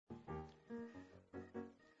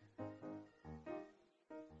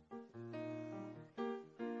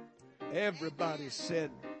Everybody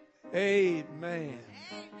said, amen.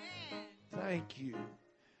 Thank you.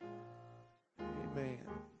 Amen.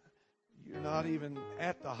 You're not even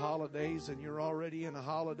at the holidays and you're already in a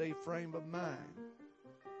holiday frame of mind.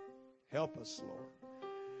 Help us, Lord.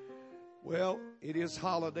 Well, it is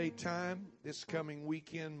holiday time. This coming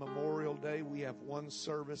weekend, Memorial Day, we have one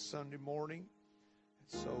service Sunday morning.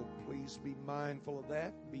 So please be mindful of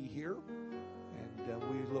that. Be here. And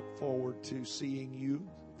we look forward to seeing you.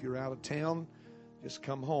 If you're out of town, just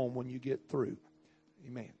come home when you get through.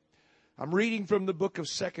 Amen. I'm reading from the book of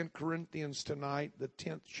 2 Corinthians tonight, the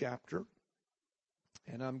 10th chapter.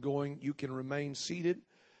 And you can remain seated.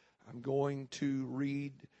 I'm going to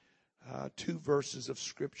read 2 verses of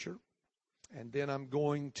Scripture. And then I'm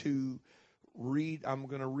going to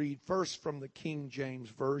read first from the King James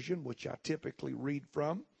Version, which I typically read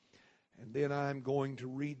from. And then I'm going to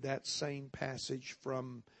read that same passage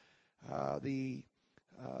from the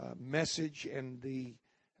Message and the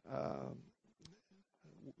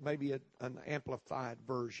maybe an amplified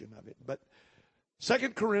version of it. But 2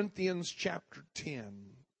 Corinthians chapter 10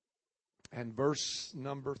 and verse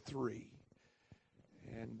number 3.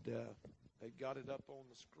 And they've got it up on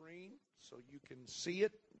the screen so you can see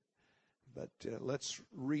it. But let's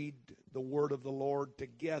read the word of the Lord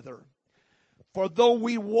together. For though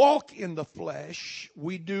we walk in the flesh,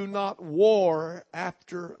 we do not war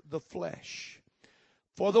after the flesh.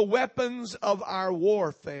 For the weapons of our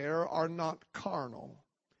warfare are not carnal,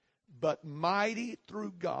 but mighty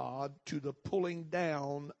through God to the pulling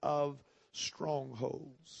down of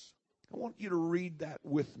strongholds. I want you to read that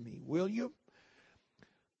with me, will you?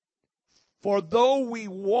 For though we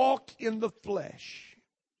walk in the flesh,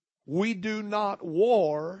 we do not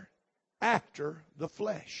war after the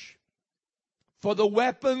flesh. For the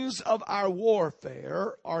weapons of our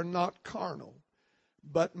warfare are not carnal,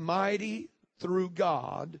 but mighty through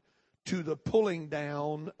God to the pulling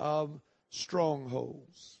down of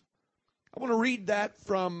strongholds. I want to read that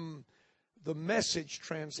from the Message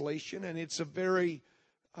translation, and it's a very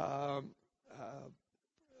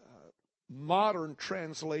modern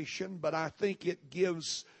translation, but I think it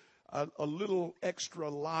gives a little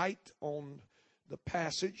extra light on the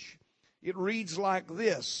passage. It reads like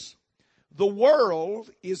this: the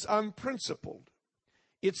world is unprincipled.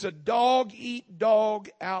 It's a dog-eat-dog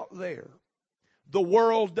out there. The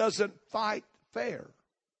world doesn't fight fair.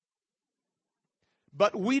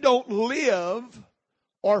 But we don't live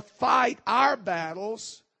or fight our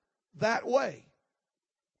battles that way.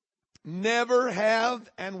 Never have,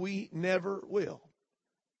 and we never will.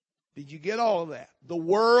 Did you get all of that? The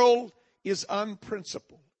world is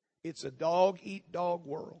unprincipled. It's a dog-eat-dog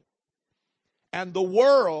world. And the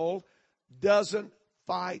world doesn't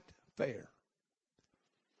fight fair.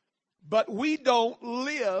 But we don't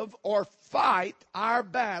live or fight our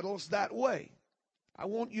battles that way. I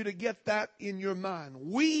want you to get that in your mind.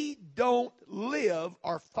 We don't live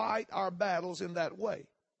or fight our battles in that way.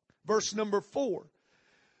 Verse number 4.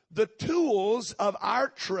 The tools of our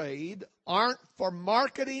trade aren't for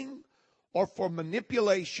marketing or for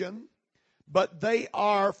manipulation, but they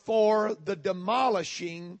are for the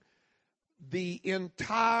demolishing the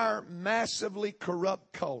entire massively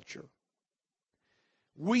corrupt culture.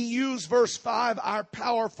 We use, verse 5, our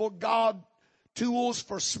powerful God tools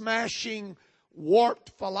for smashing warped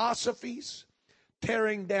philosophies,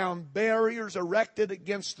 tearing down barriers erected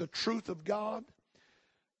against the truth of God,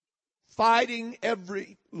 fighting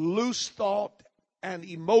every loose thought and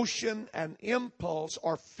emotion and impulse,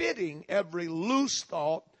 or fitting every loose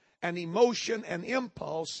thought and emotion and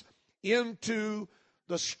impulse into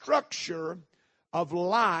the structure of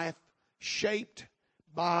life shaped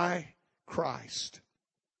by Christ.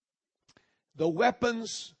 The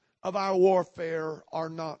weapons of our warfare are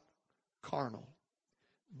not carnal,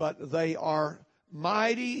 but they are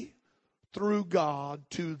mighty through God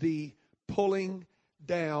to the pulling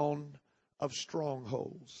down of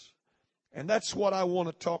strongholds. And that's what I want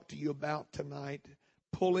to talk to you about tonight,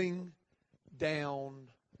 pulling down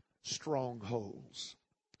strongholds.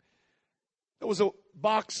 There was a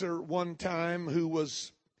boxer one time who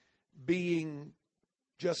was being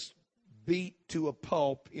just beat to a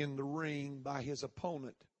pulp in the ring by his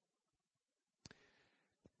opponent.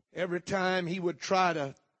 Every time he would try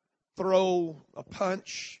to throw a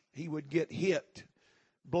punch, he would get hit.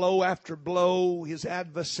 Blow after blow, his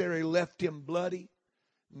adversary left him bloody,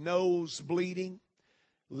 nose bleeding,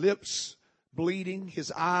 lips bleeding,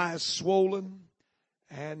 his eyes swollen,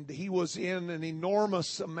 and he was in an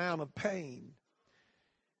enormous amount of pain.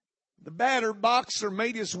 The battered boxer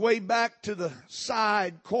made his way back to the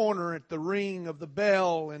side corner at the ring of the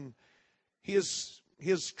bell, and his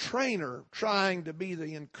his trainer, trying to be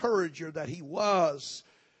the encourager that he was,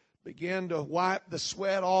 began to wipe the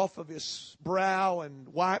sweat off of his brow and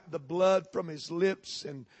wipe the blood from his lips.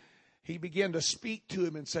 And he began to speak to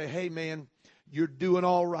him and say, "Hey, man, you're doing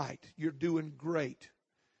all right. You're doing great."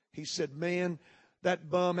 He said, "Man, that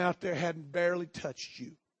bum out there hadn't barely touched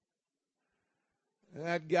you." And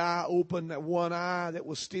that guy opened that one eye that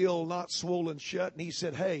was still not swollen shut, and he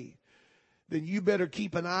said, "Hey, then you better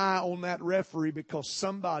keep an eye on that referee, because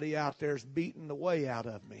somebody out there is beating the way out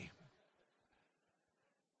of me."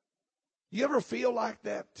 You ever feel like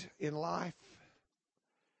that in life?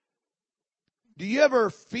 Do you ever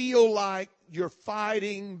feel like you're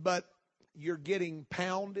fighting but you're getting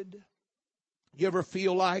pounded? You ever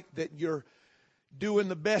feel like that you're doing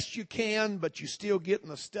the best you can but you're still getting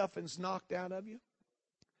the stuffings knocked out of you?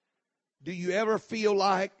 Do you ever feel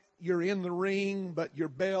like you're in the ring but your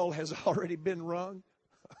bell has already been rung?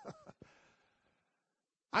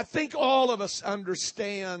 I think all of us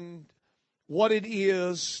understand what it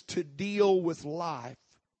is to deal with life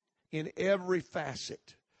in every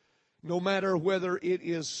facet. No matter whether it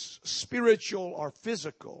is spiritual or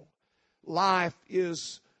physical, life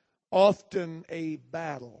is often a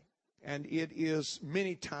battle, and it is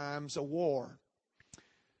many times a war.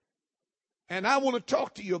 And I want to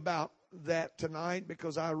talk to you about that tonight,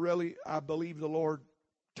 because I believe the Lord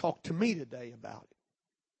talked to me today about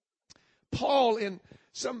it. Paul, in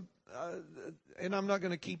some and I'm not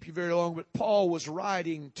going to keep you very long, but Paul was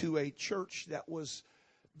writing to a church that was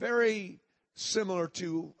very similar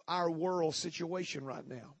to our world situation right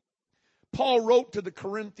now. Paul wrote to the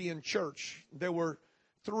Corinthian church. There were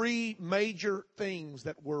 3 major things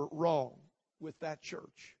that were wrong with that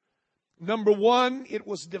church. Number one, it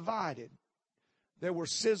was divided. There were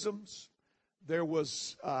schisms. There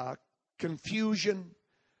was confusion.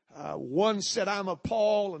 One said, "I'm of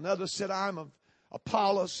Paul," another said, "I'm of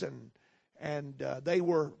Apollos," and they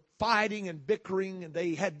were fighting and bickering, and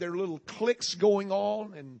they had their little cliques going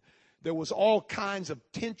on, and there was all kinds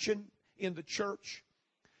of tension in the church.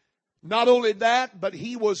 Not only that, but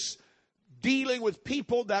he was dealing with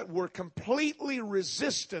people that were completely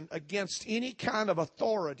resistant against any kind of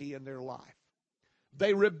authority in their life.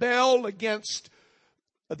 They rebelled against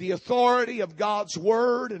the authority of God's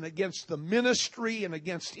Word and against the ministry and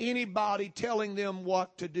against anybody telling them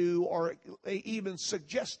what to do or even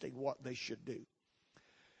suggesting what they should do.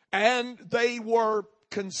 And they were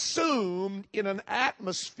consumed in an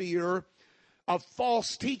atmosphere of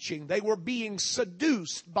false teaching. They were being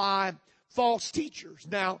seduced by false teachers.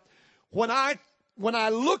 Now, when I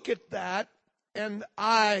look at that and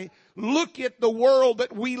I look at the world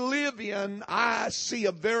that we live in, I see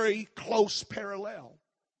a very close parallel.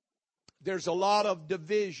 There's a lot of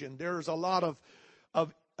division. There's a lot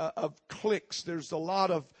of cliques. There's a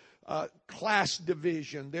lot of class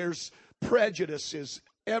division. There's prejudices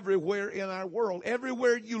everywhere in our world.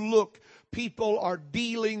 Everywhere you look, people are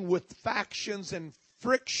dealing with factions and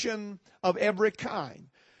friction of every kind.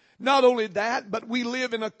 Not only that, but we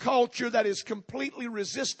live in a culture that is completely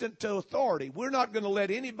resistant to authority. We're not going to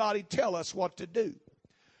let anybody tell us what to do.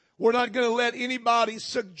 We're not going to let anybody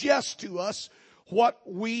suggest to us what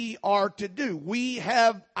we are to do. We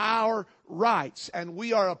have our rights, and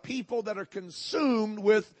we are a people that are consumed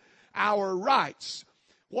with our rights.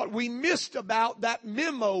 What we missed about that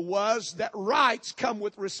memo was that rights come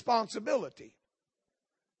with responsibility.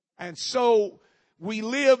 And so we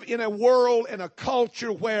live in a world and a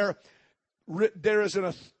culture where there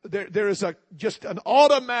is just an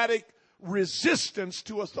automatic resistance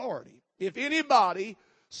to authority. If anybody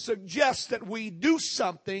suggests that we do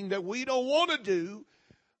something that we don't want to do,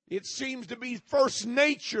 it seems to be first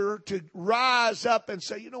nature to rise up and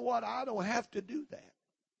say, "You know what, I don't have to do that."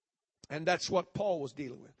 And that's what Paul was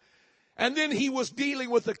dealing with. And then he was dealing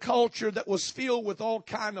with a culture that was filled with all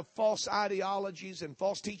kind of false ideologies and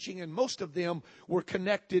false teaching, and most of them were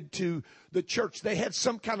connected to the church. They had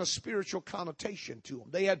some kind of spiritual connotation to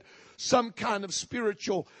them. They had some kind of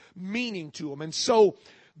spiritual meaning to them. And so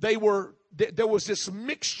there was this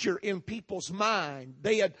mixture in people's mind.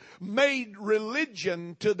 They had made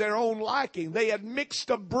religion to their own liking. They had mixed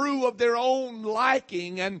a brew of their own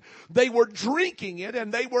liking, and they were drinking it,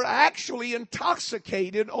 and they were actually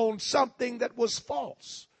intoxicated on something that was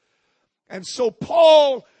false. And so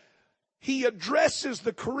Paul, he addresses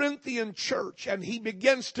the Corinthian church, and he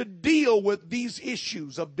begins to deal with these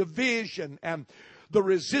issues of division and the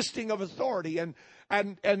resisting of authority.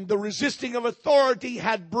 And the resisting of authority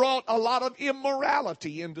had brought a lot of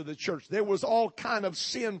immorality into the church. There was all kind of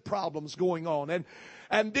sin problems going on.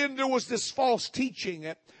 And then there was this false teaching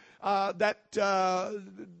that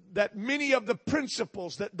many of the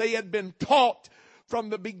principles that they had been taught from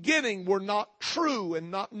the beginning were not true and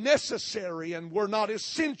not necessary and were not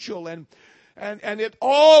essential, and it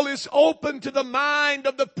all is open to the mind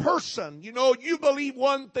of the person. You know, you believe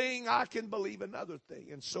one thing, I can believe another thing.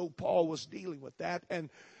 And so Paul was dealing with that. And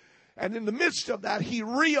in the midst of that, he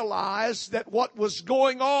realized that what was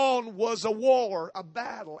going on was a war, a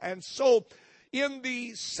battle. And so in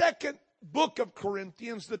the second book of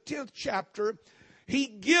Corinthians, the 10th chapter, he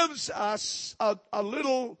gives us a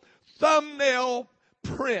little thumbnail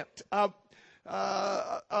print of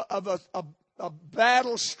a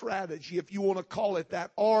battle strategy, if you want to call it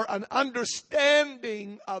that, or an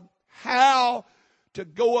understanding of how to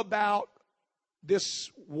go about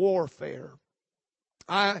this warfare.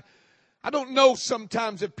 I don't know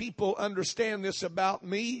sometimes if people understand this about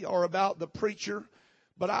me or about the preacher,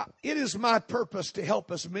 but it is my purpose to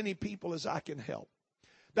help as many people as I can help.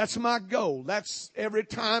 That's my goal. That's every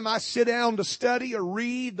time I sit down to study or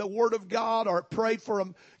read the Word of God or pray for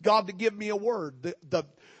God to give me a word.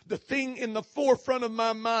 The thing in the forefront of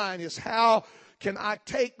my mind is, how can I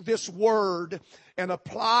take this word and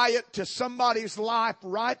apply it to somebody's life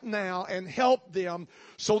right now and help them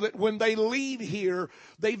so that when they leave here,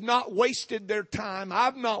 they've not wasted their time.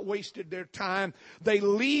 I've not wasted their time. They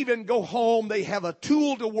leave and go home. They have a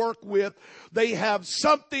tool to work with. They have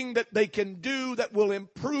something that they can do that will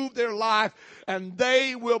improve their life, and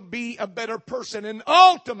they will be a better person. And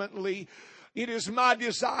ultimately, it is my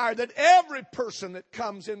desire that every person that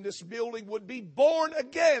comes in this building would be born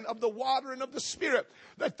again of the water and of the Spirit,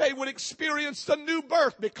 that they would experience the new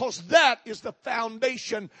birth, because that is the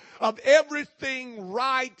foundation of everything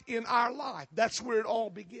right in our life. That's where it all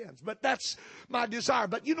begins. But that's my desire.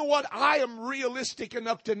 But you know what? I am realistic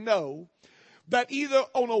enough to know that either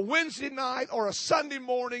on a Wednesday night or a Sunday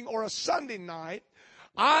morning or a Sunday night,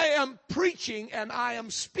 I am preaching and I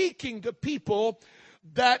am speaking to people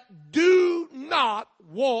that do not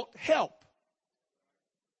want help.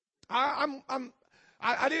 I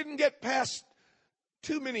didn't get past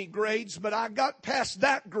too many grades, but I got past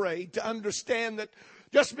that grade to understand that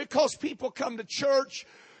just because people come to church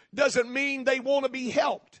doesn't mean they want to be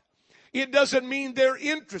helped. It doesn't mean they're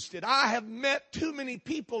interested. I have met too many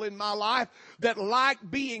people in my life that like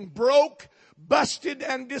being broke, busted,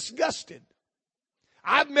 and disgusted.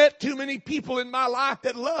 I've met too many people in my life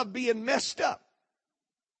that love being messed up.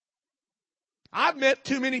 I've met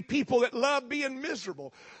too many people that love being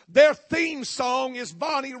miserable. Their theme song is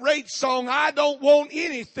Bonnie Raitt's song, "I Don't Want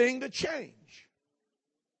Anything to Change."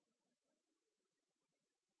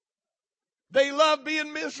 They love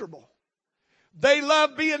being miserable. They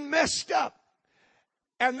love being messed up.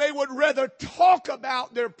 And they would rather talk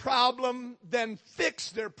about their problem than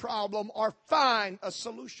fix their problem or find a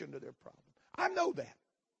solution to their problem. I know that.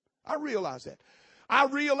 I realize that. I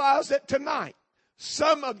realize that tonight,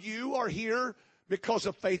 some of you are here because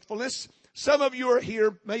of faithfulness. Some of you are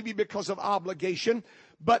here maybe because of obligation.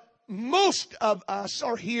 But most of us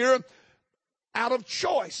are here out of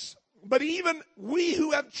choice. But even we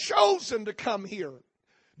who have chosen to come here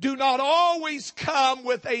do not always come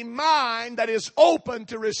with a mind that is open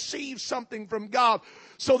to receive something from God,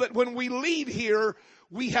 so that when we leave here,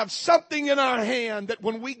 we have something in our hand that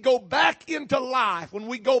when we go back into life, when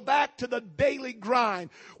we go back to the daily grind,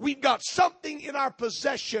 we've got something in our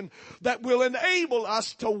possession that will enable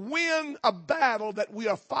us to win a battle that we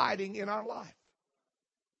are fighting in our life.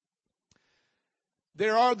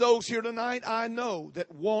 There are those here tonight, I know,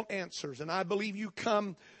 that want answers, and I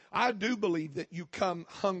do believe that you come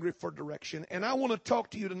hungry for direction. And I want to talk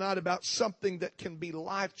to you tonight about something that can be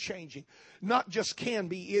life-changing. Not just can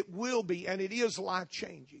be, it will be, and it is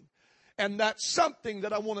life-changing. And that something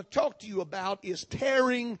that I want to talk to you about is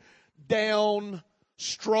tearing down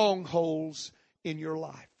strongholds in your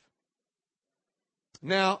life.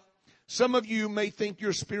 Now, some of you may think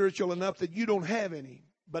you're spiritual enough that you don't have any.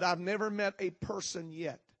 But I've never met a person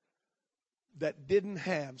yet that didn't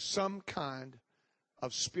have some kind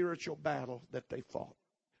of spiritual battle that they fought.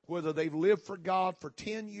 Whether they've lived for God for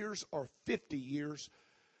 10 years or 50 years,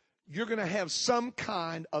 you're going to have some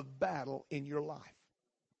kind of battle in your life.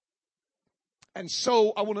 And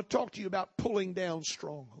so I want to talk to you about pulling down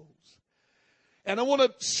strongholds. And I want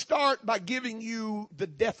to start by giving you the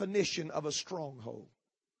definition of a stronghold.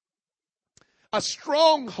 A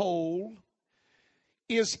stronghold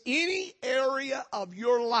is any area of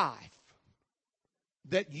your life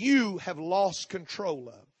that you have lost control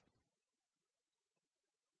of.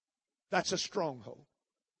 That's a stronghold.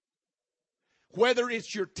 Whether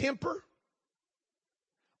it's your temper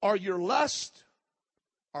or your lust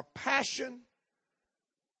or passion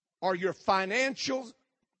or your financial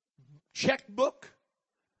checkbook,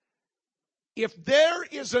 If there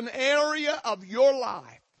is an area of your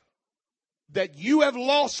life that you have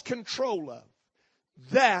lost control of,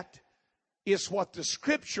 that is what the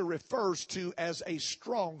Scripture refers to as a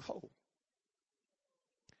stronghold.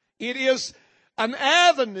 It is an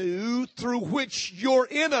avenue through which your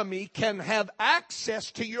enemy can have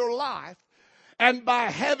access to your life, and by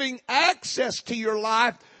having access to your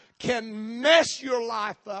life can mess your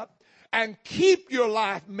life up and keep your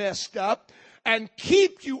life messed up and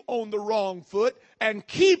keep you on the wrong foot and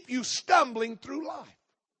keep you stumbling through life.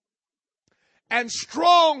 And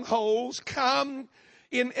strongholds come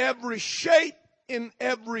in every shape, in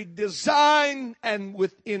every design, and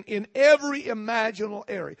in every imaginable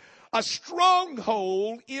area. A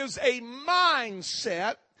stronghold is a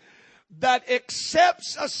mindset that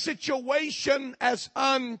accepts a situation as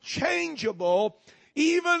unchangeable,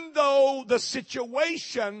 even though the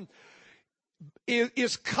situation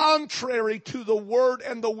is contrary to the Word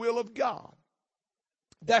and the will of God.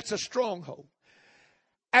 That's a stronghold.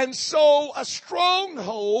 And so a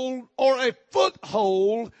stronghold or a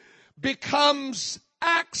foothold becomes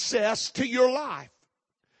access to your life.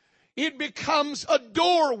 It becomes a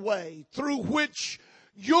doorway through which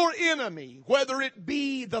your enemy, whether it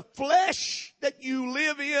be the flesh that you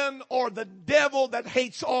live in or the devil that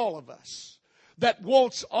hates all of us, that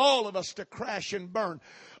wants all of us to crash and burn.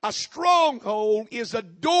 A stronghold is a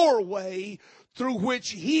doorway through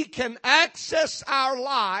which he can access our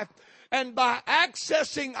life, and by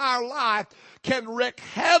accessing our life can wreak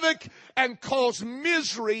havoc and cause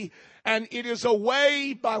misery, and it is a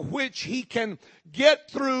way by which he can get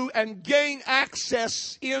through and gain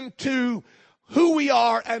access into who we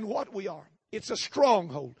are and what we are. It's a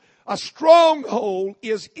stronghold. A stronghold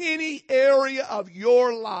is any area of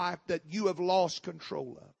your life that you have lost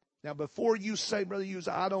control of. Now, before you say, Brother Hughes,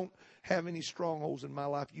 I don't have any strongholds in my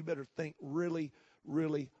life, you better think really,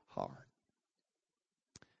 really hard.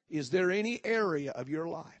 Is there any area of your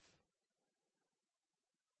life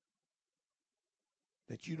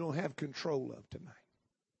that you don't have control of tonight?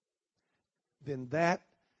 Then that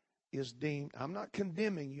is deemed, I'm not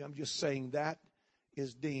condemning you, I'm just saying that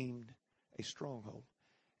is deemed a stronghold.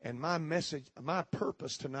 And my message, my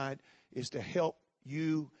purpose tonight is to help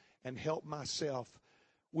you and help myself.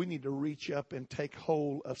 We need to reach up and take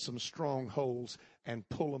hold of some strongholds and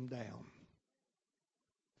pull them down.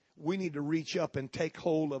 We need to reach up and take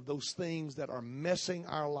hold of those things that are messing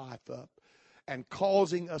our life up and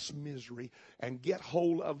causing us misery, and get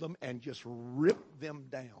hold of them and just rip them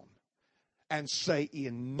down and say,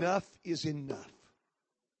 enough is enough.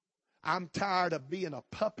 I'm tired of being a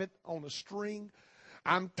puppet on a string.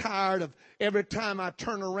 I'm tired of every time I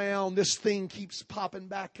turn around, this thing keeps popping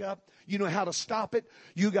back up. You know how to stop it?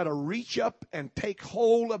 You got to reach up and take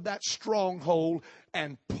hold of that stronghold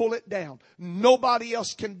and pull it down. Nobody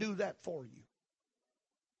else can do that for you.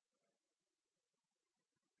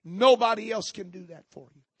 Nobody else can do that for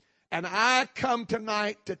you. And I come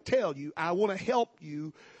tonight to tell you, I want to help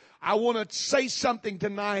you. I want to say something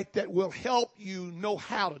tonight that will help you know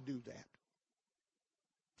how to do that.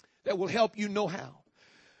 That will help you know how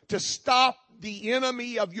to stop the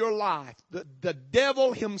enemy of your life, the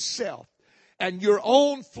devil himself, and your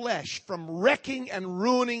own flesh from wrecking and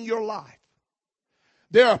ruining your life.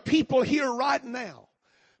 There are people here right now,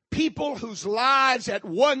 people whose lives at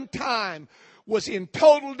one time was in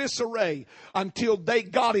total disarray until they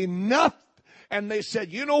got enough and they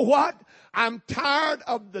said, you know what? I'm tired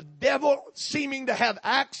of the devil seeming to have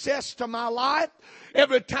access to my life.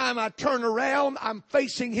 Every time I turn around, I'm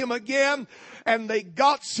facing him again. And they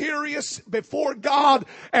got serious before God,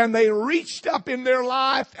 and they reached up in their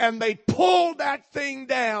life and they pulled that thing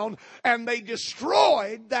down, and they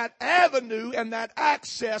destroyed that avenue and that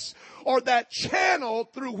access or that channel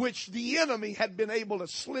through which the enemy had been able to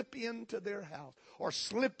slip into their house or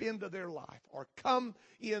slip into their life or come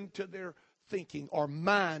into their thinking or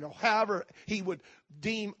mind, or however he would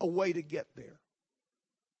deem a way to get there.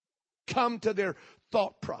 Come to their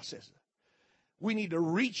thought process. We need to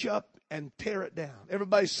reach up and tear it down.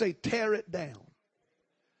 Everybody say, tear it down.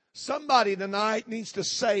 Somebody tonight needs to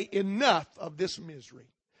say, enough of this misery.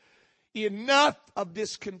 Enough of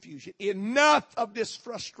this confusion. Enough of this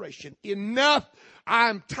frustration. Enough.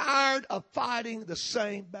 I'm tired of fighting the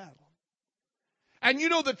same battle. And you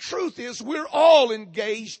know, the truth is we're all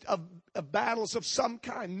engaged of battles of some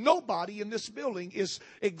kind. Nobody in this building is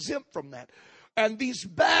exempt from that. And these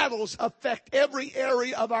battles affect every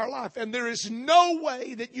area of our life. And there is no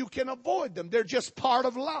way that you can avoid them. They're just part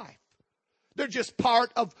of life. They're just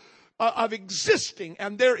part of existing.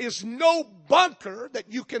 And there is no bunker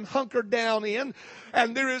that you can hunker down in.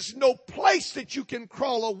 And there is no place that you can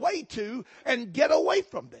crawl away to and get away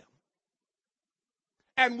from them.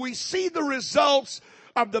 And we see the results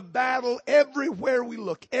of the battle everywhere we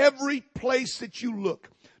look. Every place that you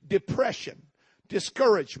look. Depression,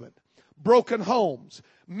 discouragement, broken homes,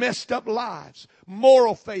 messed up lives,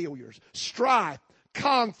 moral failures, strife,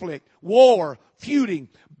 conflict, war, feuding,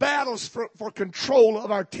 battles for control of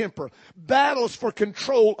our temper, battles for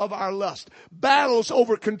control of our lust, battles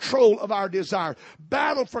over control of our desire,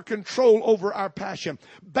 battle for control over our passion,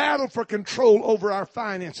 battle for control over our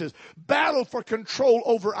finances, battle for control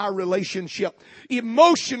over our relationship,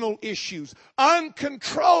 emotional issues,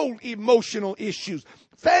 uncontrolled emotional issues,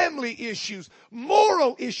 family issues,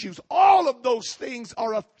 moral issues. All of those things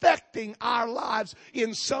are affecting our lives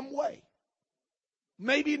in some way.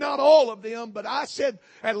 Maybe not all of them, but I said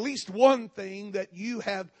at least one thing that you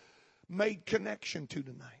have made connection to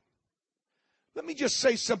tonight. Let me just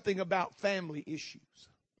say something about family issues.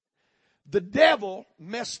 The devil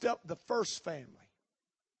messed up the first family.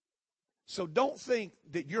 So don't think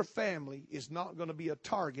that your family is not going to be a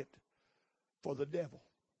target for the devil.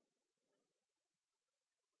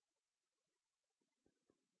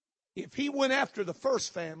 If he went after the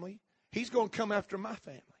first family, he's going to come after my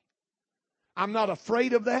family. I'm not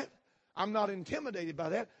afraid of that. I'm not intimidated by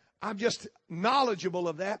that. I'm just knowledgeable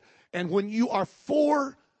of that. And when you are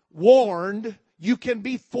forewarned, you can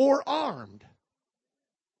be forearmed.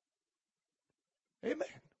 Amen.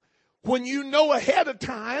 When you know ahead of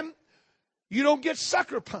time, you don't get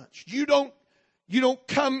sucker punched. You don't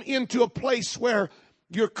come into a place where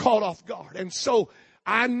you're caught off guard. And so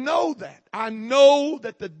I know that. I know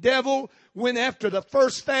that the devil went after the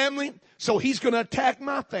first family, so he's going to attack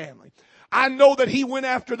my family. I know that he went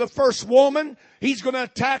after the first woman. He's going to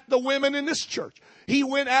attack the women in this church. He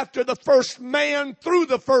went after the first man through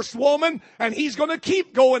the first woman, and he's going to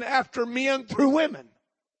keep going after men through women.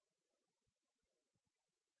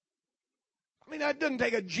 I mean, that doesn't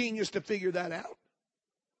take a genius to figure that out.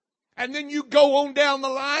 And then you go on down the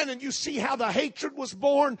line and you see how the hatred was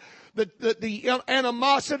born, the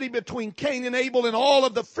animosity between Cain and Abel and all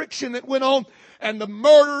of the friction that went on, and the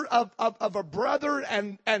murder of a brother,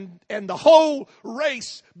 and the whole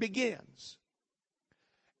race begins.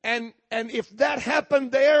 And if that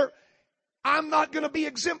happened there, I'm not going to be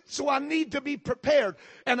exempt, so I need to be prepared,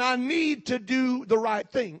 and I need to do the right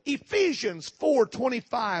thing. Ephesians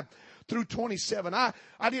 4:25 through 27. I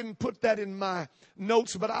didn't put that in my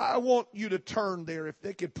notes, but I want you to turn there if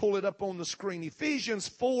they could pull it up on the screen. Ephesians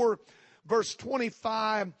 4, verse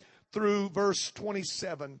 25 through verse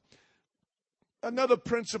 27. Another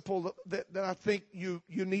principle that I think you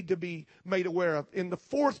need to be made aware of. In the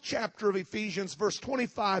 4th chapter of Ephesians, verse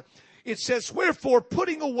 25, it says, "Wherefore,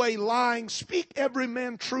 putting away lying, speak every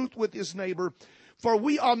man truth with his neighbor, for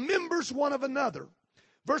we are members one of another."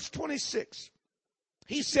 Verse 26,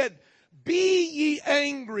 he said, "Be ye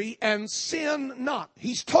angry and sin not."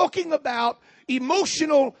 He's talking about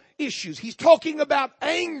emotional issues. He's talking about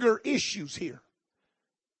anger issues here.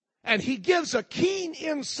 And he gives a keen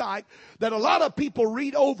insight that a lot of people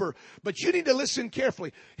read over, but you need to listen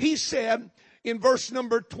carefully. He said in verse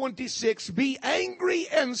number 26, "Be angry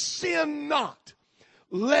and sin not.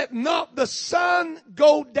 Let not the sun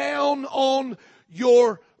go down on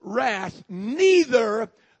your wrath.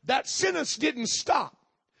 Neither," that sentence didn't stop.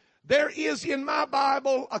 There is in my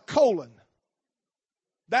Bible a colon.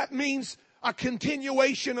 That means a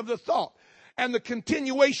continuation of the thought. And the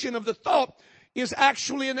continuation of the thought is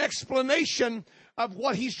actually an explanation of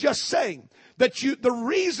what he's just saying. The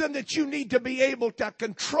reason that you need to be able to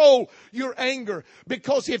control your anger,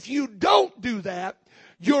 because if you don't do that,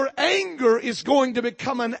 your anger is going to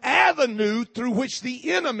become an avenue through which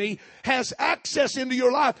the enemy has access into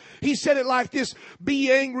your life. He said it like this: "Be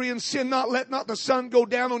angry and sin not. Let not the sun go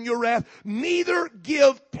down on your wrath. Neither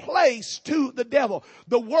give place to the devil."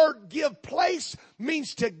 The word "give place"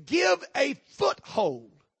 means to give a foothold.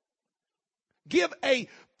 Give a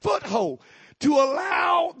foothold. To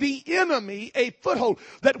allow the enemy a foothold.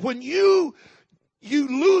 That when you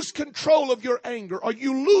lose control of your anger, or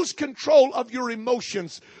you lose control of your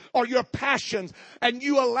emotions or your passions, and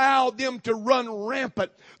you allow them to run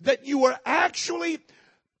rampant, that you are actually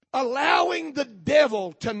allowing the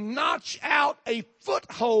devil to notch out a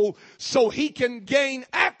foothold so he can gain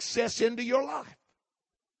access into your life.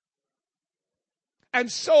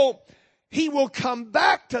 And so he will come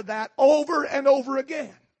back to that over and over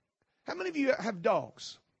again. How many of you have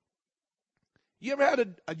dogs? You ever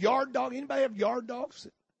had a yard dog? Anybody have yard dogs?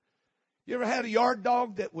 You ever had a yard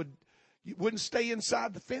dog that wouldn't stay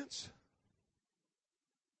inside the fence?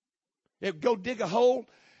 They'd go dig a hole,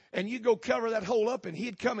 and you go cover that hole up, and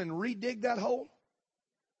he'd come and redig that hole.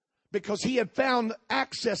 because he had found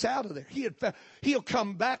access out of there. He'll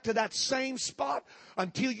come back to that same spot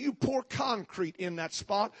until you pour concrete in that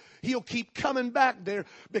spot. He'll keep coming back there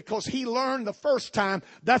because he learned the first time,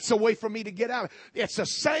 that's a way for me to get out. It's the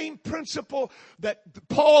same principle that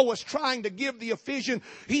Paul was trying to give the Ephesians.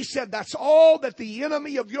 He said that's all that the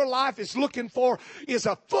enemy of your life is looking for, is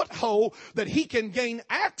a foothold that he can gain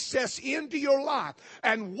access into your life.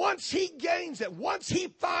 And once he gains it, once he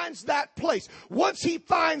finds that place, once he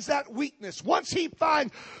finds that weakness, once he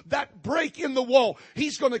finds that break in the wall,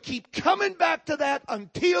 he's going to keep coming back to that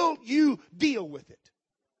until you deal with it.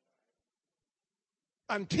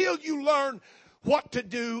 Until you learn what to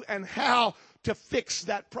do and how to fix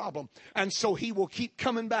that problem. And so he will keep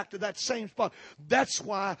coming back to that same spot. That's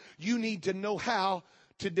why you need to know how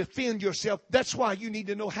to defend yourself. That's why you need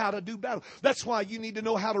to know how to do battle. That's why you need to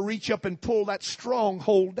know how to reach up and pull that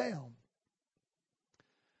stronghold down.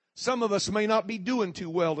 Some of us may not be doing too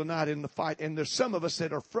well tonight in the fight, and there's some of us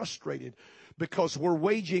that are frustrated because we're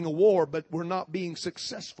waging a war, but we're not being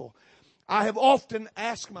successful. I have often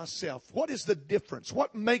asked myself, what is the difference?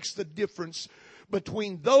 What makes the difference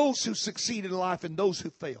between those who succeed in life and those who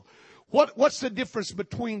fail? What's the difference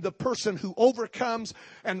between the person who overcomes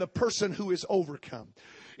and the person who is overcome?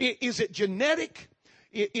 Is it genetic?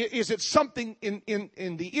 Is it something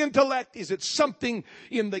in the intellect? Is it something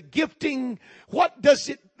in the gifting? What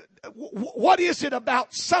is it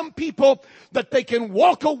about some people that they can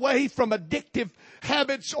walk away from addictive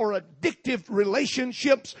habits or addictive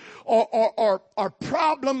relationships or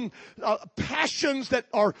problem passions that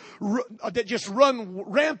just run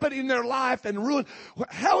rampant in their life and ruin?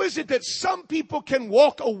 How is it that some people can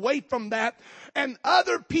walk away from that and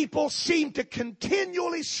other people seem to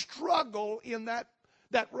continually struggle in that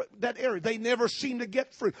area? They never seem to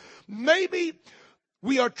get free. Maybe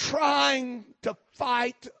we are trying to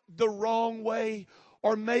fight the wrong way,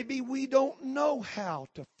 or maybe we don't know how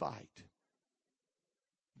to fight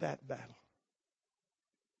that battle.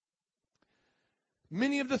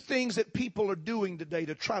 Many of the things that people are doing today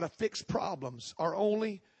to try to fix problems are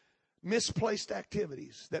only misplaced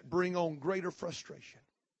activities that bring on greater frustration.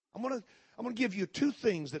 I'm going to give you two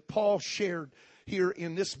things that Paul shared here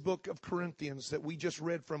in this book of Corinthians that we just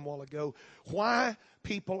read from a while ago. Why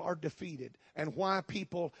people are defeated and why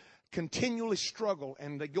people continually struggle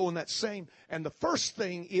and they go in that same. And the first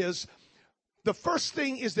thing is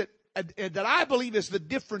that I believe is the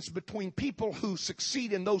difference between people who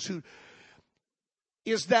succeed and those who,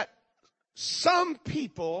 is that some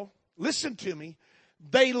people, listen to me,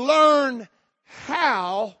 they learn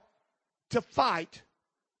how to fight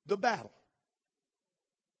the battle.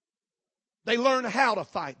 They learn how to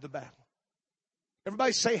fight the battle.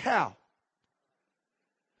 Everybody say how.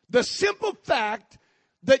 The simple fact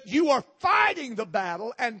that you are fighting the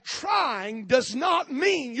battle and trying does not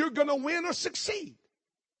mean you're going to win or succeed.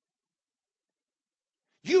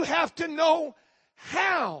 You have to know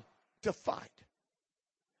how to fight.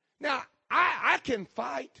 Now, I can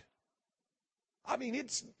fight. I mean,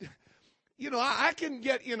 it's, I can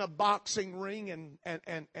get in a boxing ring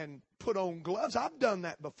and put on gloves. I've done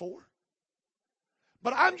that before.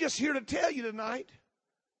 But I'm just here to tell you tonight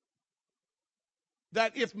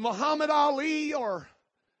that if Muhammad Ali or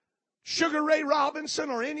Sugar Ray Robinson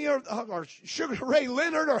or or Sugar Ray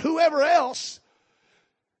Leonard or whoever else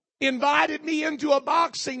invited me into a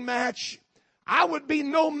boxing match, I would be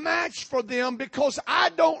no match for them because I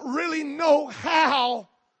don't really know how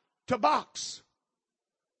to box.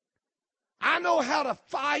 I know how to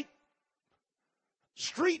fight,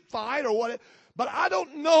 street fight or whatever, but I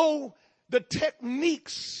don't know the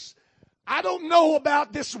techniques. I don't know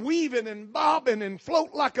about this weaving and bobbing and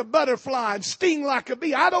float like a butterfly and sting like a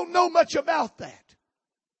bee. I don't know much about that.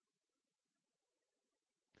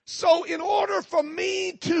 So in order for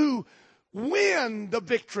me to win the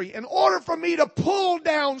victory, in order for me to pull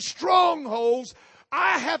down strongholds,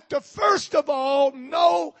 I have to first of all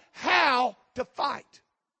know how to fight.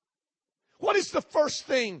 What is the first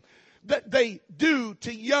thing that they do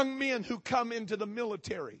to young men who come into the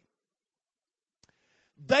military?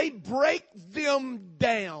 They break them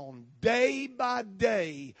down day by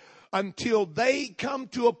day until they come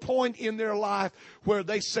to a point in their life where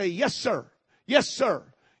they say, yes, sir. Yes, sir.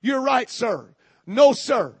 You're right, sir. No,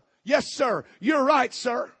 sir. Yes, sir. You're right,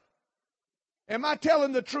 sir. Am I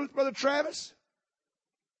telling the truth, Brother Travis?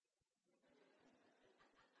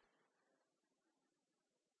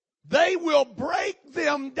 They will break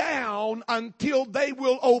them down until they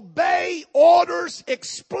will obey orders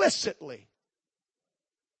explicitly.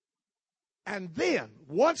 And then,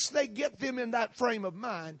 once they get them in that frame of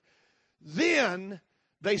mind, then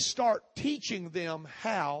they start teaching them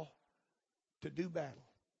how to do battle.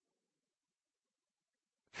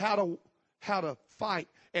 how to fight.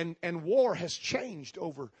 And war has changed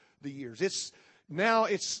over the years. Now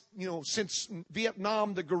it's, since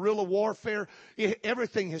Vietnam, the guerrilla warfare,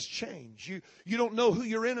 everything has changed. You don't know who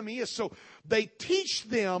your enemy is. So they teach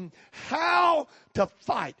them how to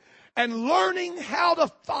fight. And learning how to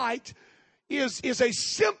fight is a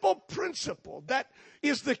simple principle that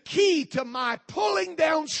is the key to my pulling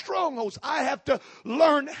down strongholds. I have to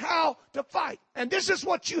learn how to fight. And this is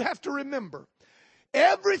what you have to remember.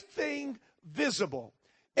 Everything visible,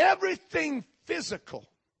 everything physical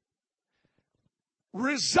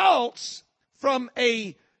results from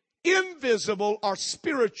a invisible or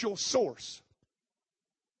spiritual source.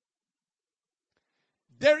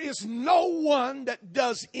 There is no one that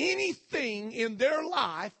does anything in their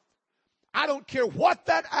life, I don't care what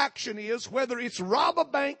that action is, whether it's rob a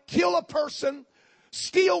bank, kill a person,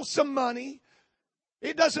 steal some money,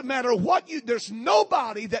 it doesn't matter there's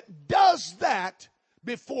nobody that does that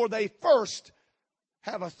before they first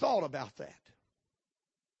have a thought about that.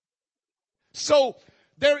 So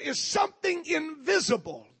there is something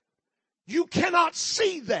invisible. You cannot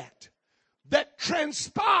see that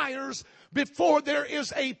transpires before there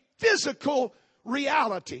is a physical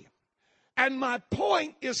reality. And my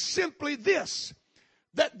point is simply this,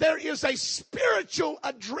 that there is a spiritual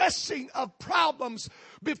addressing of problems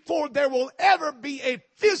before there will ever be a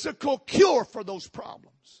physical cure for those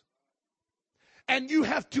problems. And you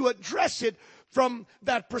have to address it from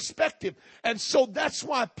that perspective. And so that's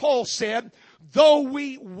why Paul said, though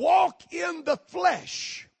we walk in the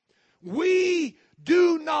flesh, we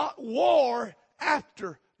do not war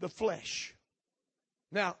after the flesh.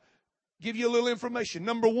 Now, give you a little information.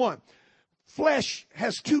 Number one, flesh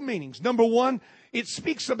has two meanings. Number one, it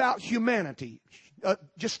speaks about humanity,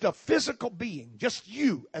 just a physical being, just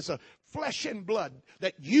you as a flesh and blood.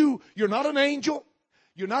 That you're not an angel,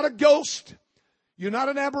 you're not a ghost, you're not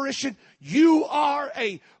an apparition. You are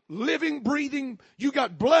a living, breathing, you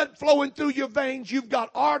got blood flowing through your veins, you've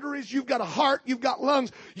got arteries, you've got a heart, you've got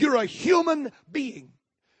lungs. You're a human being.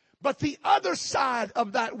 But the other side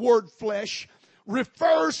of that word flesh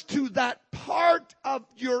refers to that part of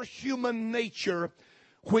your human nature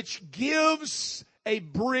which gives a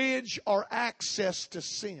bridge or access to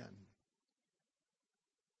sin.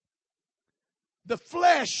 The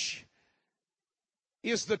flesh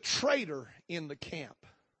is the traitor in the camp.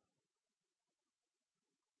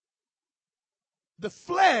 The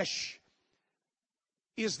flesh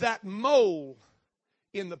is that mole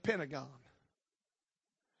in the Pentagon.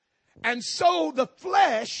 And so the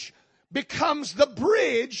flesh becomes the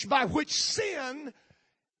bridge by which sin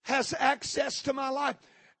has access to my life.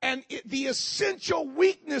 And the essential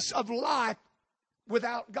weakness of life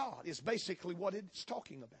without God is basically what it's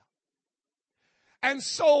talking about. And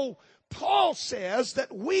so Paul says that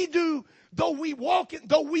though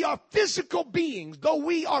we are physical beings, though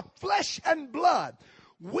we are flesh and blood,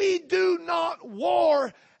 we do not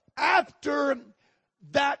war after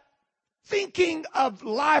that thinking of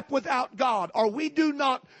life without God, or we do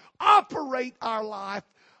not operate our life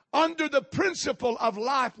under the principle of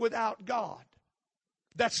life without God.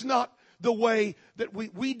 That's not the way that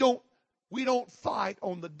we don't fight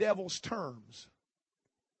on the devil's terms.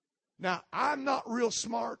 Now, I'm not real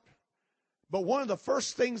smart, but one of the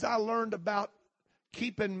first things I learned about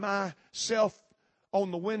keeping myself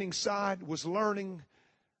on the winning side was learning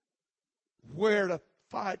where to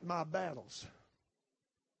fight my battles.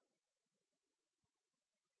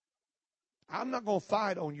 I'm not going to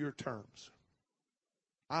fight on your terms.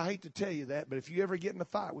 I hate to tell you that, but if you ever get in a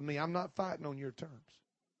fight with me, I'm not fighting on your terms.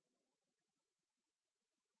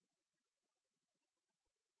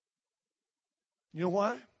 You know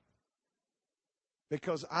why?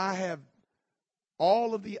 Because I have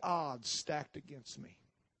all of the odds stacked against me.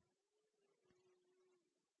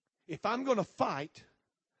 If I'm going to fight,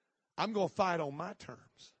 I'm going to fight on my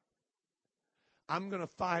terms. I'm going to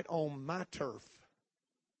fight on my turf.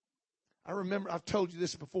 I remember, I've told you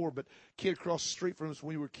this before, but a kid across the street from us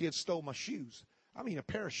when we were kids stole my shoes. I mean, a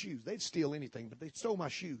pair of shoes. They'd steal anything, but they stole my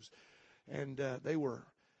shoes. And they were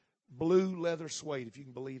blue leather suede, if you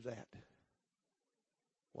can believe that.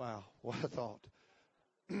 Wow, what a thought.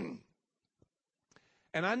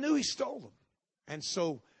 And I knew he stole them. And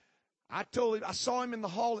so I told him, I saw him in the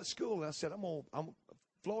hall at school, and I said,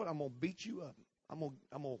 Floyd, I'm going to beat you up. I'm going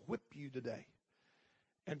to whip you today.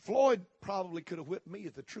 And Floyd probably could have whipped me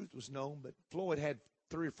if the truth was known, but Floyd had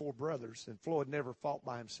 3 or 4 brothers, and Floyd never fought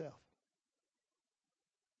by himself.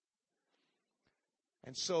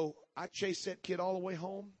 And so I chased that kid all the way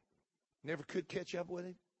home, never could catch up with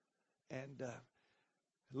him. And a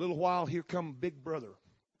little while, here come Big Brother,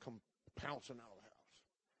 come pouncing out of the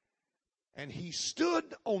house. And he stood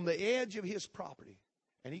on the edge of his property.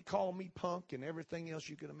 And he called me punk and everything else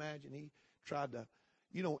you can imagine. He tried to,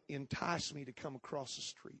 entice me to come across the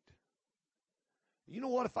street. You know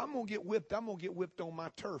what? If I'm going to get whipped, I'm going to get whipped on my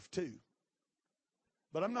turf too.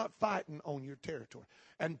 But I'm not fighting on your territory.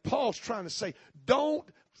 And Paul's trying to say, don't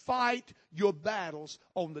fight your battles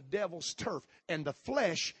on the devil's turf. And the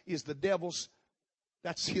flesh is the devil's,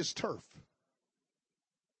 that's his turf.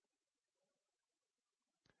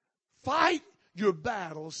 Fight your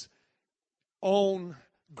battles on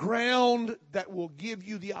ground that will give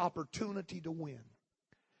you the opportunity to win.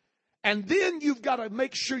 And then you've got to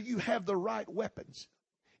make sure you have the right weapons.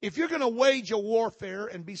 If you're going to wage a warfare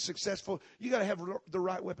and be successful, you got to have the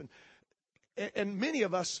right weapon. And many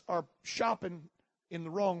of us are shopping in the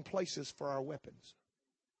wrong places for our weapons.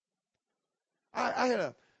 I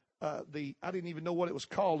had I didn't even know what it was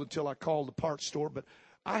called until I called the parts store, but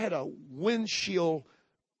I had a windshield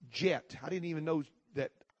jet. I didn't even know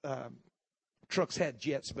that trucks had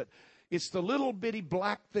jets, but it's the little bitty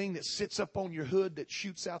black thing that sits up on your hood that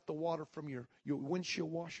shoots out the water from your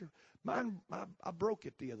windshield washer. Mine, I broke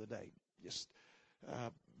it the other day, just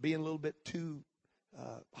being a little bit too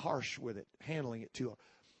harsh with it, handling it too.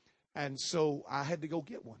 And so I had to go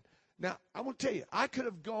get one. Now, I want to tell you, I could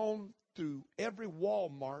have gone through every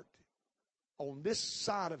Walmart on this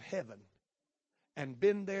side of heaven and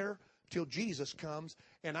been there till Jesus comes,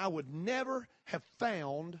 and I would never have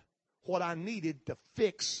found what I needed to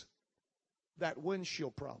fix that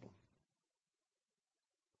windshield problem.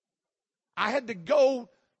 I had to go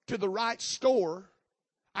to the right store.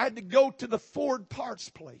 I had to go to the Ford parts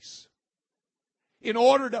place in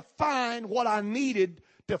order to find what I needed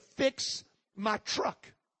to fix my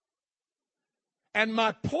truck. And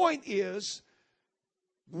my point is,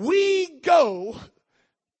 we go,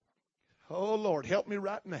 oh Lord, help me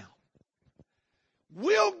right now.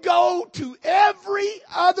 We'll go to every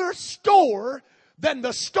other store than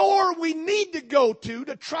the store we need to go to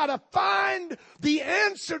try to find the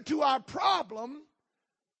answer to our problem.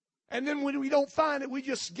 And then when we don't find it, we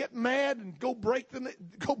just get mad and go break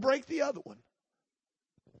the other one.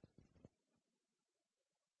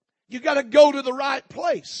 You got to go to the right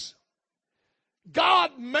place.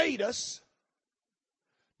 God made us.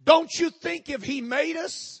 Don't you think if He made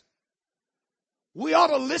us, we ought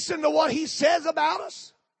to listen to what He says about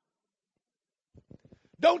us?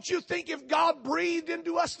 Don't you think if God breathed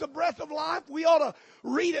into us the breath of life, we ought to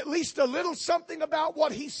read at least a little something about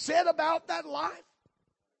what He said about that life?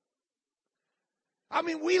 I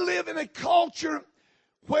mean, we live in a culture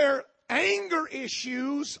where anger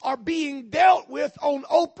issues are being dealt with on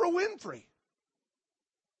Oprah Winfrey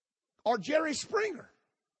or Jerry Springer.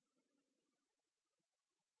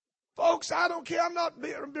 Folks, I don't care. I'm not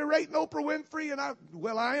berating Oprah Winfrey, and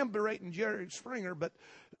I am berating Jerry Springer, but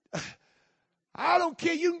I don't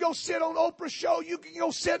care. You can go sit on Oprah's show. You can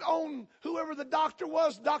go sit on whoever the doctor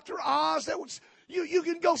was, Dr. Oz. You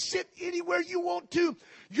can go sit anywhere you want to.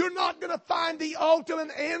 You're not going to find the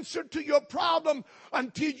ultimate answer to your problem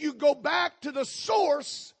until you go back to the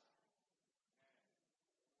source.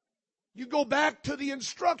 You go back to the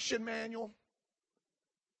instruction manual.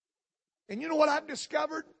 And you know what I've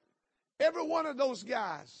discovered? Every one of those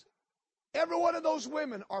guys, every one of those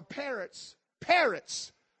women are parrots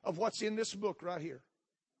of what's in this book right here.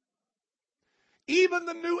 Even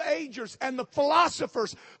the New Agers and the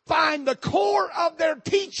philosophers find the core of their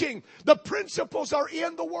teaching. The principles are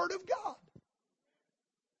in the Word of God.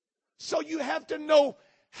 So you have to know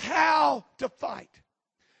how to fight.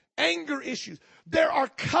 Anger issues. There are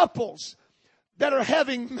couples that are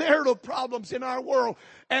having marital problems in our world,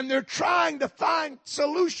 and they're trying to find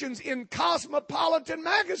solutions in Cosmopolitan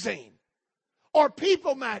magazine or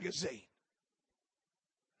People magazine.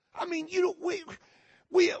 I mean,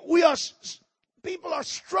 people are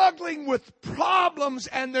struggling with problems,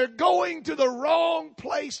 and they're going to the wrong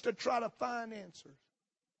place to try to find answers.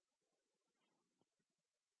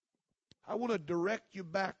 I want to direct you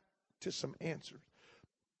back to some answers.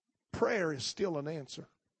 Prayer is still an answer.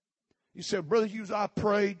 You said, Brother Hughes, I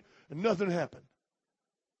prayed and nothing happened.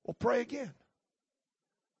 Well, pray again.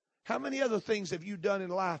 How many other things have you done in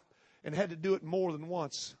life and had to do it more than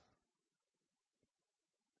once?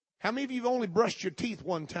 How many of you have only brushed your teeth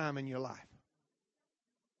one time in your life?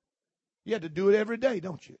 You have to do it every day,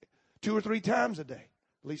 don't you? 2 or 3 times a day.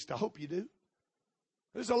 At least I hope you do.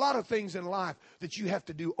 There's a lot of things in life that you have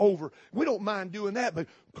to do over. We don't mind doing that, but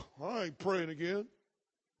I ain't praying again.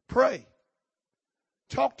 Pray.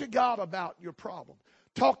 Talk to God about your problem.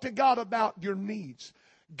 Talk to God about your needs.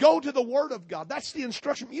 Go to the Word of God. That's the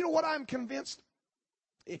instruction. You know what I'm convinced?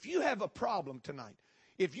 If you have a problem tonight,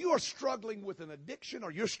 If you are struggling with an addiction,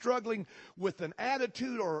 or you're struggling with an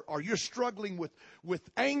attitude, or you're struggling with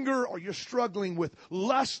anger, or you're struggling with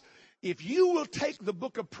lust, if you will take the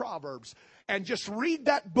book of Proverbs and just read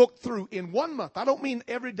that book through in 1 month, I don't mean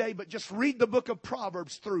every day, but just read the book of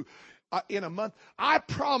Proverbs through in a month, I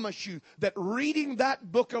promise you that reading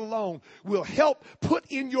that book alone will help put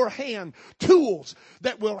in your hand tools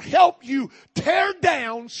that will help you tear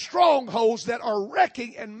down strongholds that are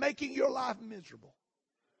wrecking and making your life miserable.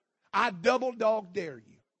 I double dog dare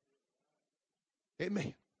you.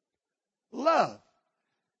 Amen. Love.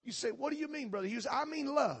 You say, what do you mean, Brother Hughes? I mean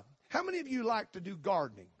love. How many of you like to do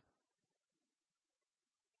gardening?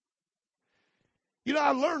 You know,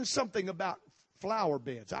 I learned something about flower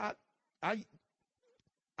beds.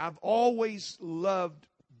 I've always loved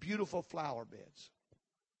beautiful flower beds.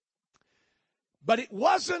 But it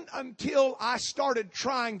wasn't until I started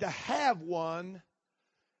trying to have one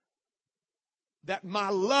that my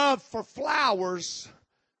love for flowers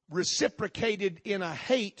reciprocated in a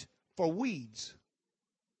hate for weeds.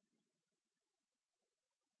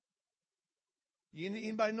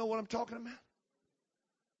 Anybody know what I'm talking about?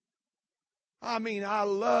 I mean, I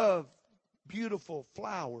love beautiful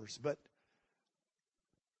flowers, but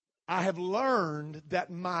I have learned that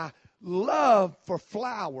my love for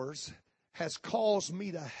flowers has caused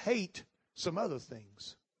me to hate some other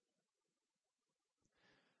things.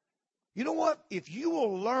 You know what? If you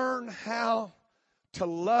will learn how to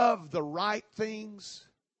love the right things,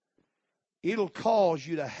 it'll cause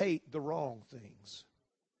you to hate the wrong things.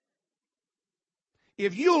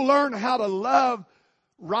 If you learn how to love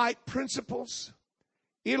right principles,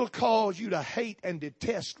 it'll cause you to hate and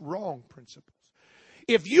detest wrong principles.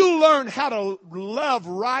 If you learn how to love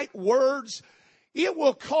right words, it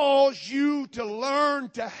will cause you to learn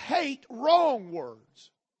to hate wrong words.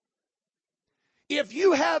 If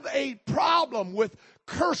you have a problem with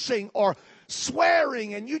cursing or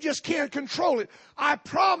swearing and you just can't control it, I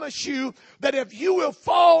promise you that if you will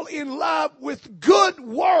fall in love with good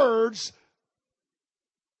words,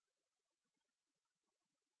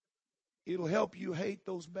 it'll help you hate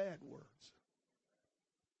those bad words.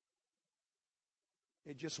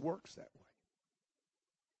 It just works that way.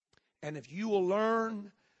 And if you will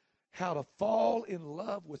learn how to fall in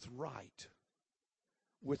love with right,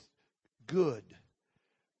 with good,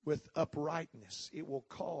 with uprightness, it will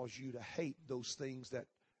cause you to hate those things that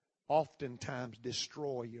oftentimes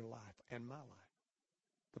destroy your life and my life.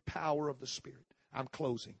 The power of the Spirit. I'm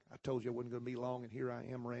closing. I told you I wasn't going to be long, and here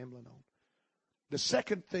I am rambling on. The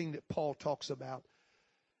second thing that Paul talks about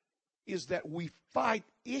is that we fight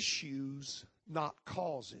issues, not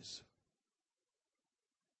causes.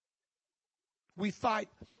 We fight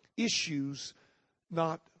issues,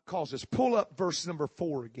 not causes. Pull up verse number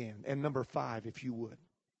 4 again, and number 5 if you would.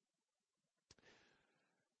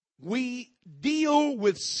 We deal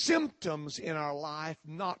with symptoms in our life,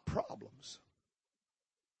 not problems.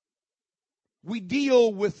 We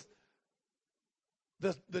deal with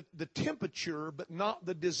the temperature, but not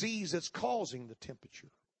the disease that's causing the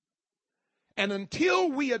temperature. And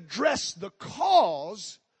until we address the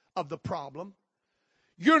cause of the problem,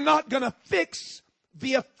 you're not going to fix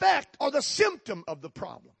the effect or the symptom of the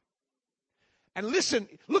problem. And listen,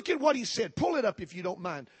 look at what he said. Pull it up if you don't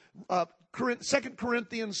mind. 2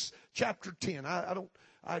 Corinthians chapter 10.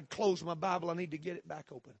 I closed my Bible. I need to get it back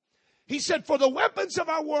open. He said, for the weapons of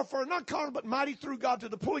our warfare are not carnal, but mighty through God to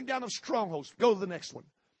the pulling down of strongholds. Go to the next one.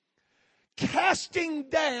 Casting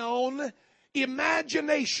down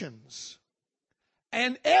imaginations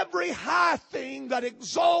and every high thing that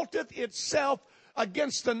exalteth itself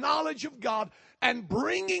against the knowledge of God, and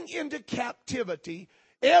bringing into captivity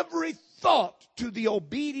every thought to the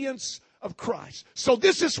obedience of Christ. So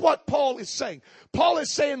this is what Paul is saying. Paul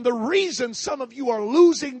is saying the reason some of you are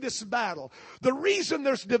losing this battle, the reason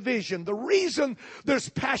there's division, the reason there's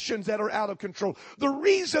passions that are out of control, the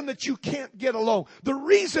reason that you can't get along, the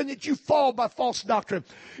reason that you fall by false doctrine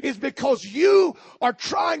is because you are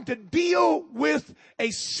trying to deal with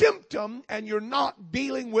a symptom and you're not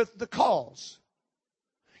dealing with the cause.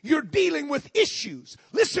 You're dealing with issues.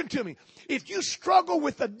 Listen to me. If you struggle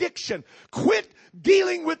with addiction, quit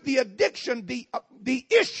dealing with the addiction, the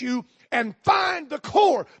issue, and find the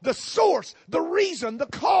core, the source, the reason, the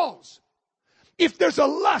cause. If there's a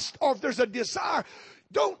lust or if there's a desire,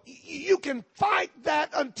 you can fight that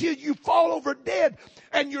until you fall over dead,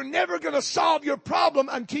 and you're never going to solve your problem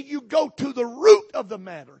until you go to the root of the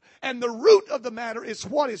matter. And the root of the matter is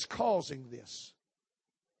what is causing this.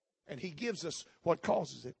 And he gives us what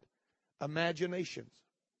causes it. Imaginations.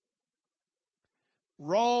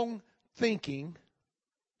 Wrong thinking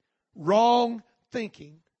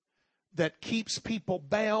that keeps people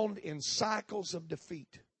bound in cycles of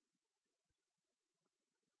defeat.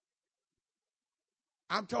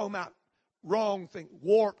 I'm talking about wrong thinking,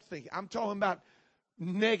 warped thinking. I'm talking about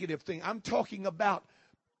negative thinking. I'm talking about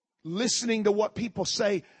listening to what people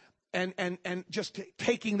say and just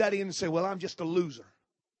taking that in and say, well, I'm just a loser.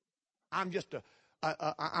 I'm just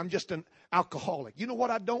an alcoholic. You know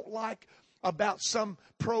what I don't like about some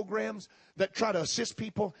programs that try to assist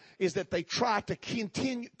people is that they try to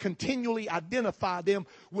continually identify them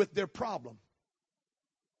with their problem.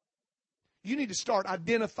 You need to start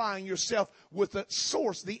identifying yourself with the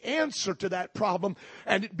source, the answer to that problem,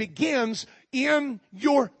 and it begins in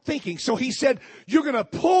your thinking. So he said, you're going to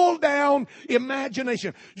pull down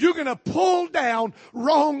imagination. You're going to pull down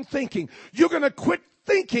wrong thinking. You're going to quit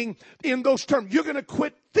thinking in those terms. You're going to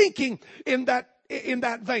quit thinking in that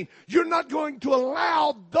vein. You're not going to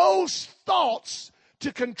allow those thoughts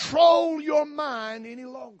to control your mind any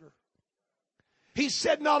longer. He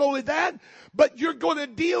said not only that, but you're going to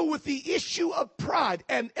deal with the issue of pride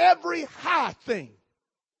and every high thing.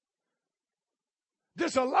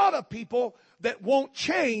 There's a lot of people that won't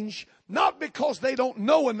change, not because they don't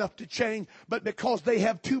know enough to change, but because they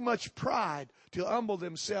have too much pride to humble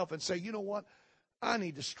themselves and say, you know what? I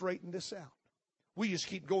need to straighten this out. We just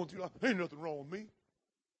keep going through life. Ain't nothing wrong with me.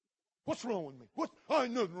 What's wrong with me?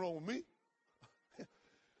 Ain't nothing wrong with me.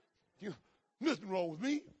 Nothing wrong with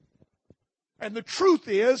me. And the truth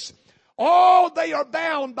is, all they are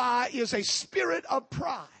bound by is a spirit of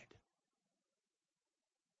pride.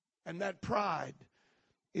 And that pride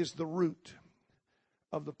is the root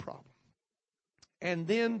of the problem. And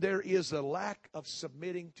then there is a lack of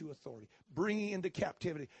submitting to authority, bringing into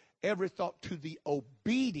captivity every thought to the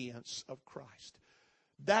obedience of Christ.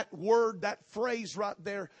 That word, that phrase right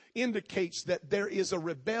there indicates that there is a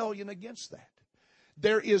rebellion against that.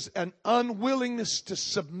 There is an unwillingness to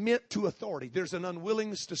submit to authority. There's an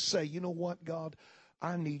unwillingness to say, you know what, God,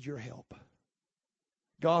 I need your help.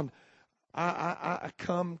 God, I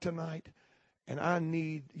come tonight and I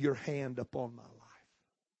need your hand upon my life.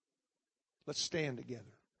 Let's stand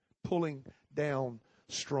together, pulling down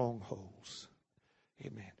strongholds.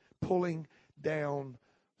 Amen. Pulling down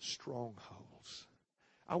strongholds.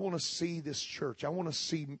 I want to see this church. I want to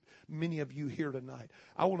see many of you here tonight.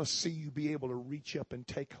 I want to see you be able to reach up and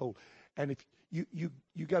take hold. And if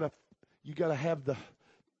you got to have the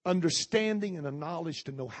understanding and the knowledge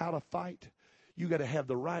to know how to fight. You got to have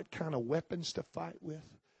the right kind of weapons to fight with.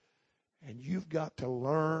 And you've got to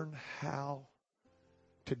learn how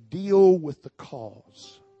to deal with the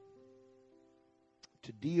cause.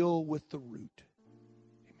 To deal with the root.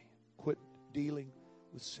 Amen. Quit dealing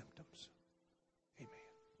with symptoms.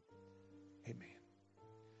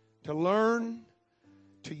 To learn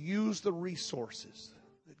to use the resources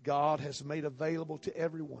that God has made available to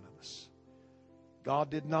every one of us.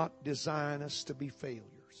 God did not design us to be failures.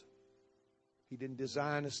 He didn't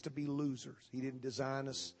design us to be losers. He didn't design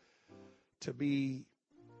us to be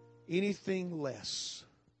anything less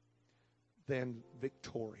than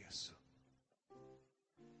victorious.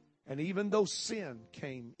 And even though sin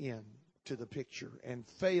came in to the picture, and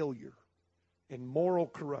failure, and moral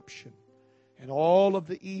corruption, and all of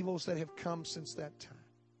the evils that have come since that time,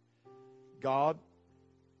 God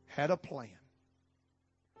had a plan.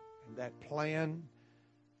 And that plan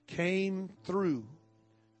came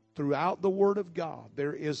throughout the Word of God.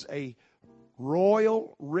 There is a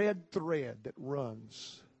royal red thread that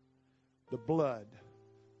runs the blood,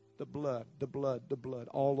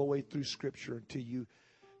 all the way through Scripture until you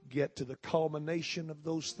get to the culmination of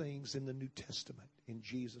those things in the New Testament, in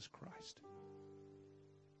Jesus Christ.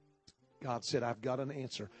 God said, I've got an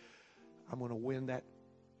answer. I'm going to win that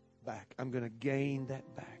back. I'm going to gain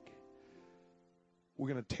that back. We're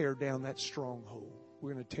going to tear down that stronghold.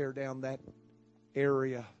 We're going to tear down that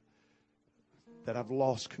area that I've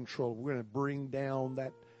lost control. We're going to bring down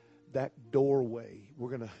that doorway.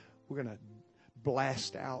 We're going to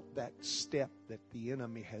blast out that step that the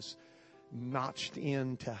enemy has notched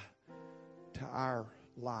into our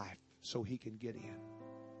life so he can get in.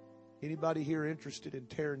 Anybody here interested in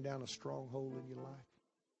tearing down a stronghold in your life?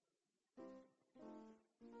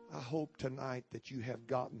 I hope tonight that you have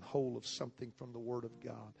gotten hold of something from the Word of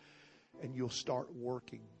God and you'll start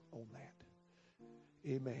working on that.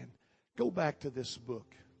 Amen. Go back to this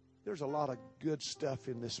book. There's a lot of good stuff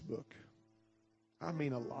in this book. I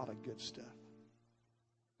mean, a lot of good stuff.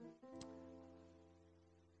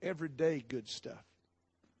 Everyday good stuff.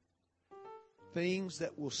 Things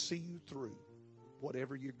that will see you through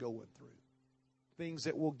whatever you're going through. Things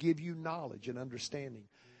that will give you knowledge and understanding.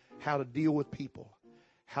 How to deal with people.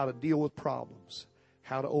 How to deal with problems.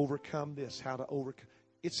 How to overcome this. How to overcome.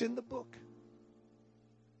 It's in the book.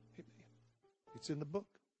 It's in the book.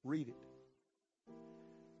 Read it.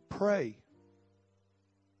 Pray.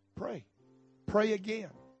 Pray. Pray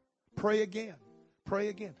again. Pray again. Pray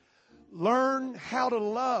again. Learn how to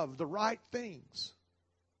love the right things.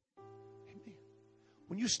 Amen.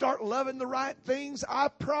 When you start loving the right things, I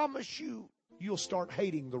promise you, you'll start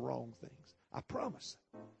hating the wrong things. I promise.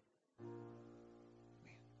 Amen.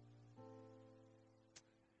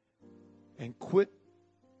 And quit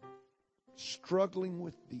struggling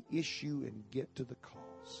with the issue and get to the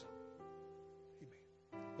cause.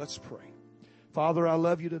 Amen. Let's pray. Father, I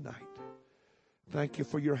love you tonight. Thank you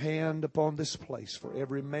for your hand upon this place, for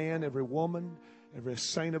every man, every woman, every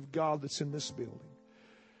saint of God that's in this building.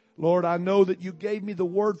 Lord, I know that you gave me the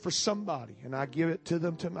word for somebody, and I give it to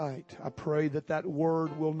them tonight. I pray that that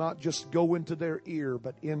word will not just go into their ear,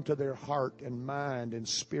 but into their heart and mind and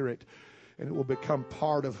spirit, and it will become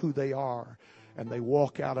part of who they are. And they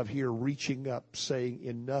walk out of here reaching up, saying,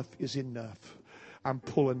 enough is enough. I'm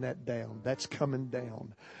pulling that down. That's coming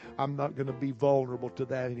down. I'm not going to be vulnerable to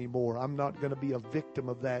that anymore. I'm not going to be a victim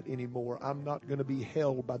of that anymore. I'm not going to be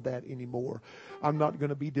held by that anymore. I'm not going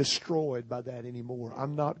to be destroyed by that anymore.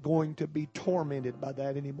 I'm not going to be tormented by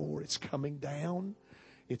that anymore. It's coming down.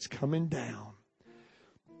 It's coming down.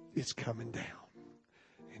 It's coming down.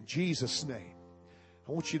 In Jesus' name,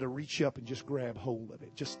 I want you to reach up and just grab hold of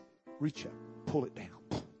it. Just reach up. Pull it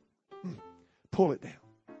down. Pull it down.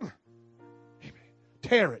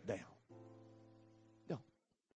 Tear it down.